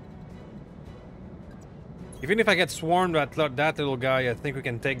 Even if I get swarmed at that little guy, I think we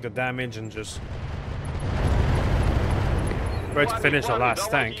can take the damage and just try to finish the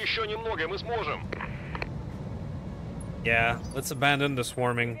last tank. Давайте еще немного, мы сможем. Yeah, let's abandon the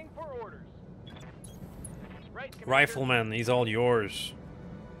swarming. Waiting for orders. Right, Commander. Rifleman, he's all yours.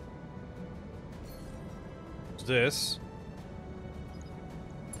 What's this?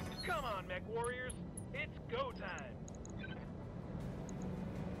 Come on, mech warriors. It's go time.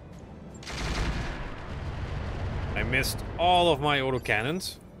 I missed all of my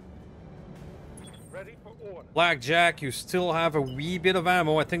autocannons. Ready for order. Blackjack, you still have a wee bit of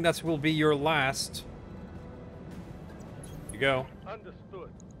ammo. I think that will be your last. Here you go.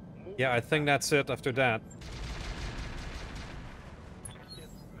 Understood. Move. Yeah, I think that's it after that.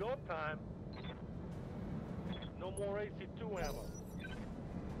 It's go time. No more AC-2 ammo.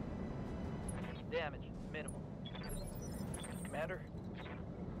 Damage minimal. Commander,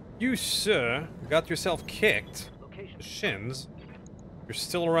 You, sir, got yourself kicked. location. The shins. You're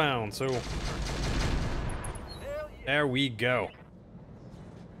still around, so Hell yeah. there we go.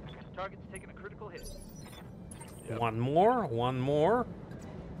 Target's taking a critical hit. One more.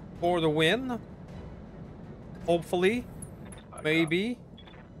 For the win. Hopefully. Maybe.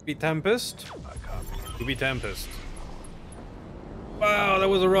 Be Tempest. I copy. To be Tempest. Wow, that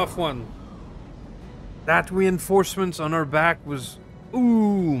was a rough one. That reinforcements on our back was...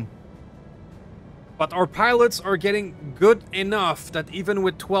 Ooh. But our pilots are getting good enough that even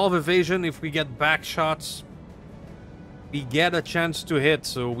with 12 evasion, if we get back shots, we get a chance to hit.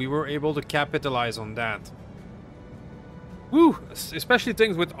 So we were able to capitalize on that. Woo! Especially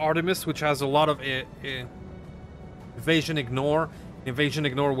things with Artemis, which has a lot of evasion ignore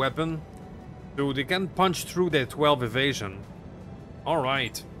weapon. So they can punch through their 12 evasion.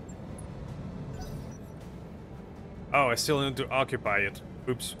 Alright. Oh, I still need to occupy it.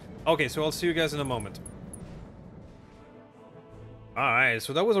 Oops. Okay, so I'll see you guys in a moment. Alright,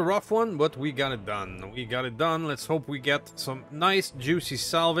 so that was a rough one, but we got it done. Let's hope we get some nice, juicy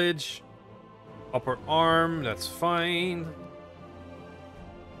salvage. Upper arm, that's fine.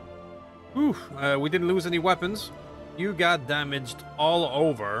 Whew, we didn't lose any weapons. You got damaged all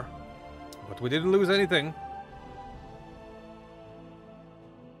over, but we didn't lose anything.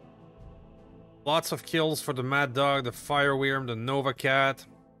 Lots of kills for the Mad Dog, the Fireworm, the Nova Cat.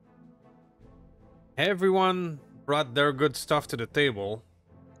 Everyone brought their good stuff to the table.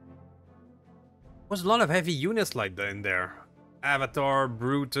 There was a lot of heavy units like that in there. Avatar,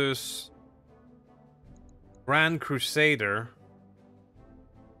 Brutus, Grand Crusader.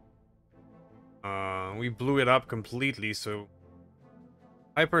 We blew it up completely, so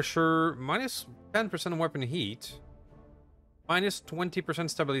High pressure, minus 10% weapon heat. Minus 20%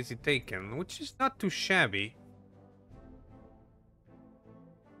 stability taken, which is not too shabby.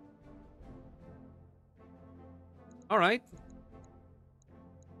 Alright.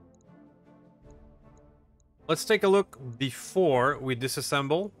 Let's take a look before we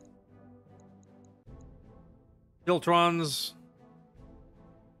disassemble. Filtrons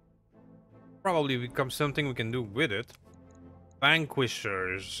probably become something we can do with it.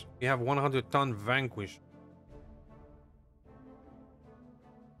 Vanquishers. We have 100-ton Vanquish.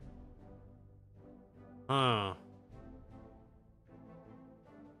 Huh.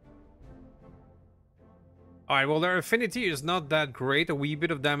 Alright, well, their affinity is not that great. A wee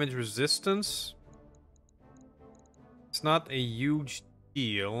bit of damage resistance. It's not a huge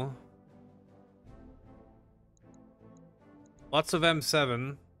deal. Lots of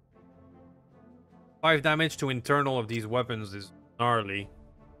M7. 5 damage to internal of these weapons is gnarly.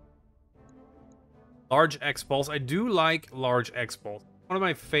 Large X-Pulse. I do like large X-Pulse. One of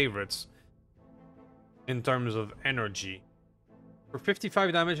my favorites in terms of energy. For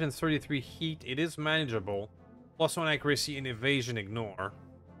 55 damage and 33 heat, it is manageable. Plus 1 accuracy and evasion ignore.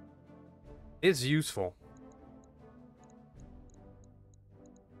 It's useful.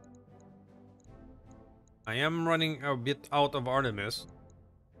 I am running a bit out of Artemis.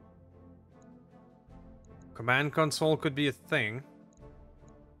 Command console could be a thing.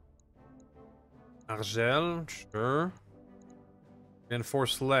 Argel, sure.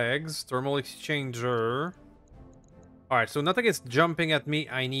 Reinforced legs, thermal exchanger. Alright, so nothing is jumping at me.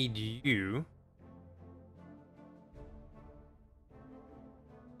 I need you.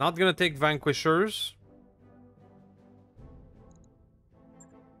 Not gonna take Vanquishers.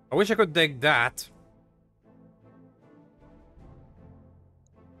 I wish I could take that.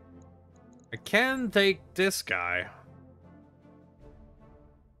 I can take this guy.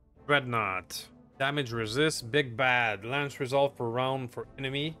 Dreadnought. Damage resist. Big bad. Lance resolve per round for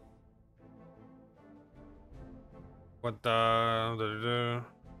enemy. What the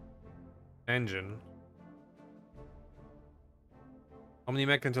engine.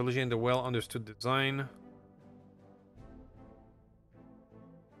 Omni-mech intelligent and the well understood design.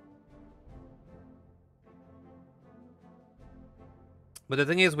 But the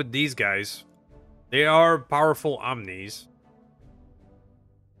thing is with these guys, they are powerful Omnis.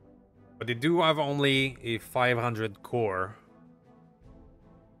 But they do have only a 500 core.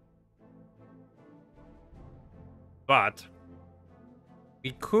 But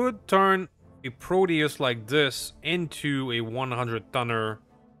we could turn a Proteus like this into a 100-tonner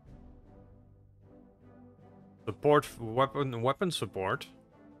support weapon support.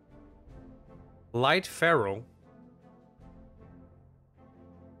 Light Pharaoh.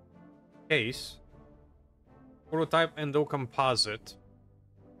 Case. Prototype endo composite.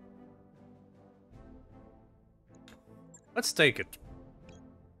 Let's take it.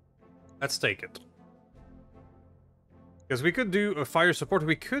 Let's take it. Because we could do a fire support.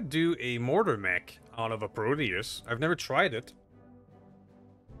 We could do a mortar mech out of a Proteus. I've never tried it.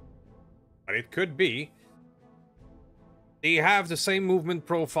 But it could be. They have the same movement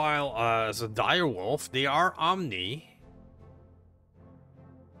profile as a direwolf. They are Omni.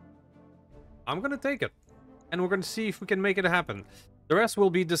 I'm gonna take it. And we're gonna see if we can make it happen. The rest will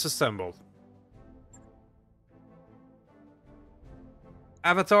be disassembled.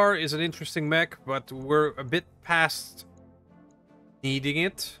 Avatar is an interesting mech, but we're a bit past needing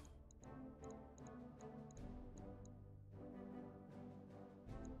it.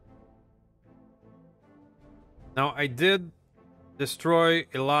 Now, I did destroy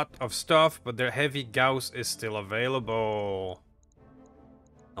a lot of stuff, but their heavy gauss is still available.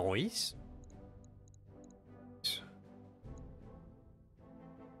 Nice.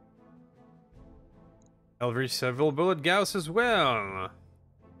 Every several bullet gauss as well.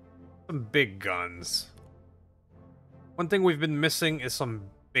 Some big guns. One thing we've been missing is some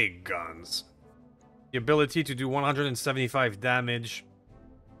big guns. The ability to do 175 damage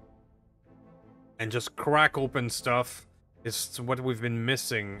and just crack open stuff is what we've been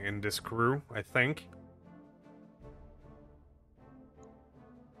missing in this crew, I think.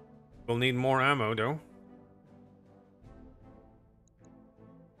 We'll need more ammo though.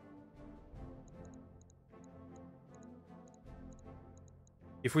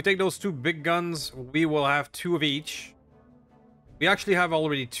 If we take those two big guns, we will have 2 of each. We actually have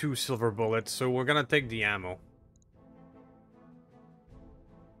already 2 silver bullets, so we're gonna take the ammo.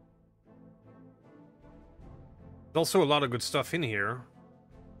 There's also a lot of good stuff in here.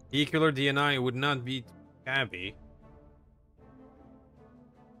 Vehicular DNI would not be shabby.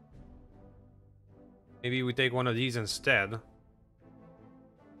 Maybe we take one of these instead.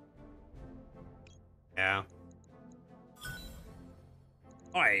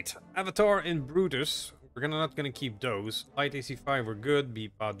 right, Avatar and Brutus. We're not gonna keep those. Light AC5, we're good.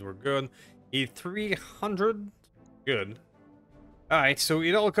 B-Pod, we're good. E300, good. Alright, so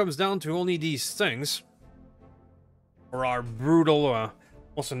it all comes down to only these things. For our brutal,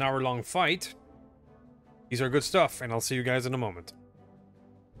 almost an hour-long fight. These are good stuff, and I'll see you guys in a moment.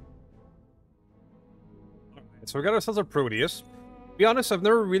 So we got ourselves a Proteus. To be honest, I've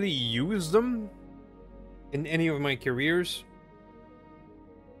never really used them in any of my careers.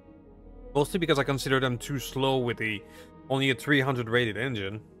 Mostly because I consider them too slow with only a 300 rated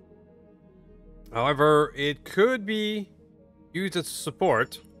engine. However, it could be used as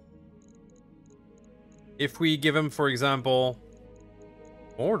support. If we give him, for example,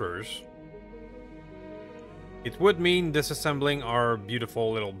 orders, it would mean disassembling our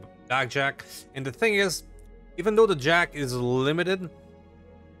beautiful little blackjack. And the thing is, even though the jack is limited,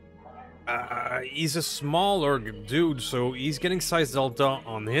 he's a smaller dude, so he's getting size delta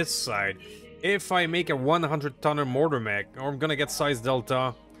on his side. If I make a 100-tonner mortar mech, I'm gonna get size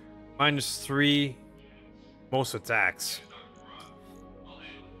delta -3 most attacks.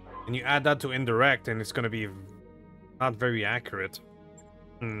 And you add that to indirect, and it's gonna be not very accurate.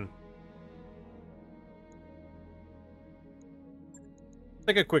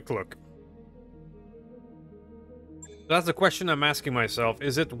 Take a quick look. That's the question I'm asking myself.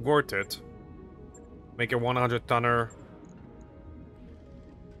 Is it worth it? Make a 100-tonner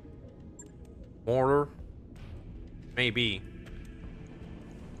mortar? Maybe.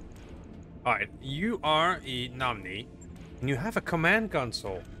 Alright, you are a nominee, and you have a command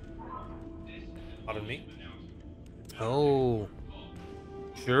console. Pardon me? Oh.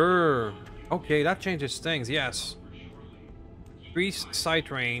 Sure. Okay, that changes things, yes. Increase sight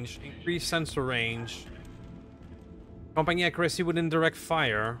range, increase sensor range. Company accuracy with indirect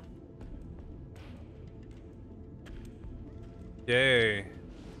fire. Yay.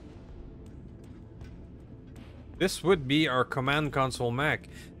 This would be our command console mech.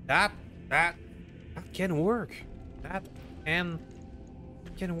 That can work. That can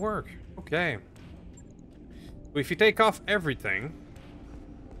work. Okay. So if you take off everything,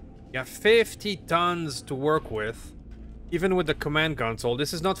 you have 50 tons to work with, even with the command console.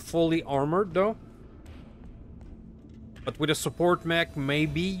 This is not fully armored though. But with a support mech,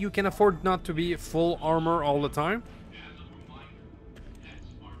 maybe you can afford not to be full armor all the time.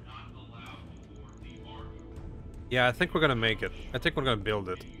 Yeah, I think we're gonna make it. I think we're gonna build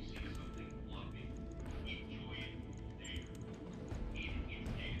it.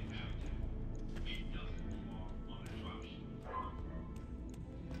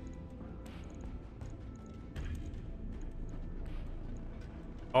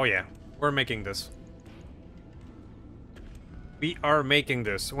 Oh yeah, we're making this. We are making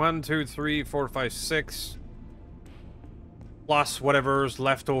this. 1, 2, 3, 4, 5, 6. Plus whatever's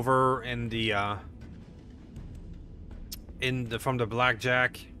left over in the from the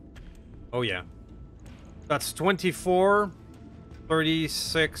blackjack. Oh yeah. That's 24,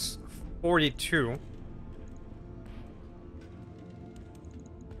 36, 42.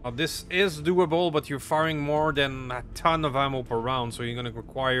 This is doable, but you're firing more than a ton of ammo per round, so you're gonna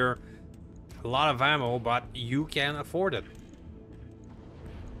require a lot of ammo, but you can afford it.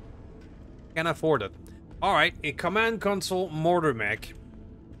 Can afford it. Alright, a command console mortar mech.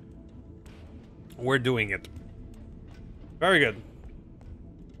 We're doing it. Very good.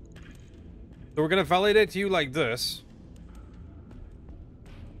 So we're gonna validate you like this.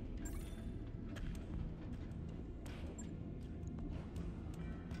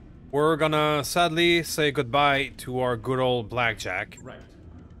 We're gonna sadly say goodbye to our good old blackjack. Right.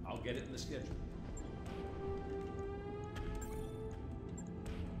 I'll get it in the schedule.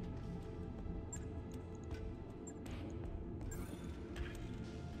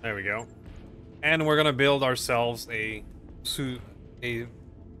 There we go. And we're gonna build ourselves a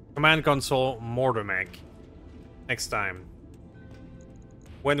command console mortar mech next time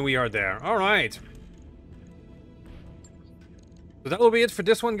when we are there. All right. So that will be it for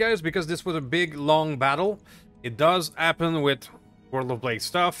this one, guys, because this was a big, long battle. It does happen with World of Blade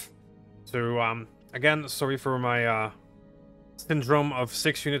stuff. So, again, sorry for my syndrome of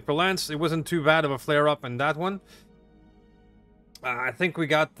 6 units per lance. It wasn't too bad of a flare-up in that one. I think we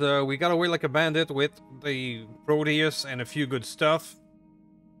got away like a bandit with the Proteus and a few good stuff.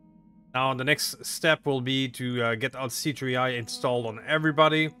 Now, the next step will be to get out C3I installed on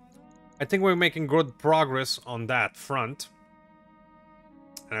everybody. I think we're making good progress on that front.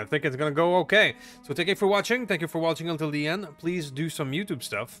 And I think it's gonna go okay. So thank you for watching. Thank you for watching until the end. Please do some YouTube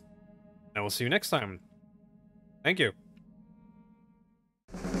stuff. And we'll see you next time. Thank you.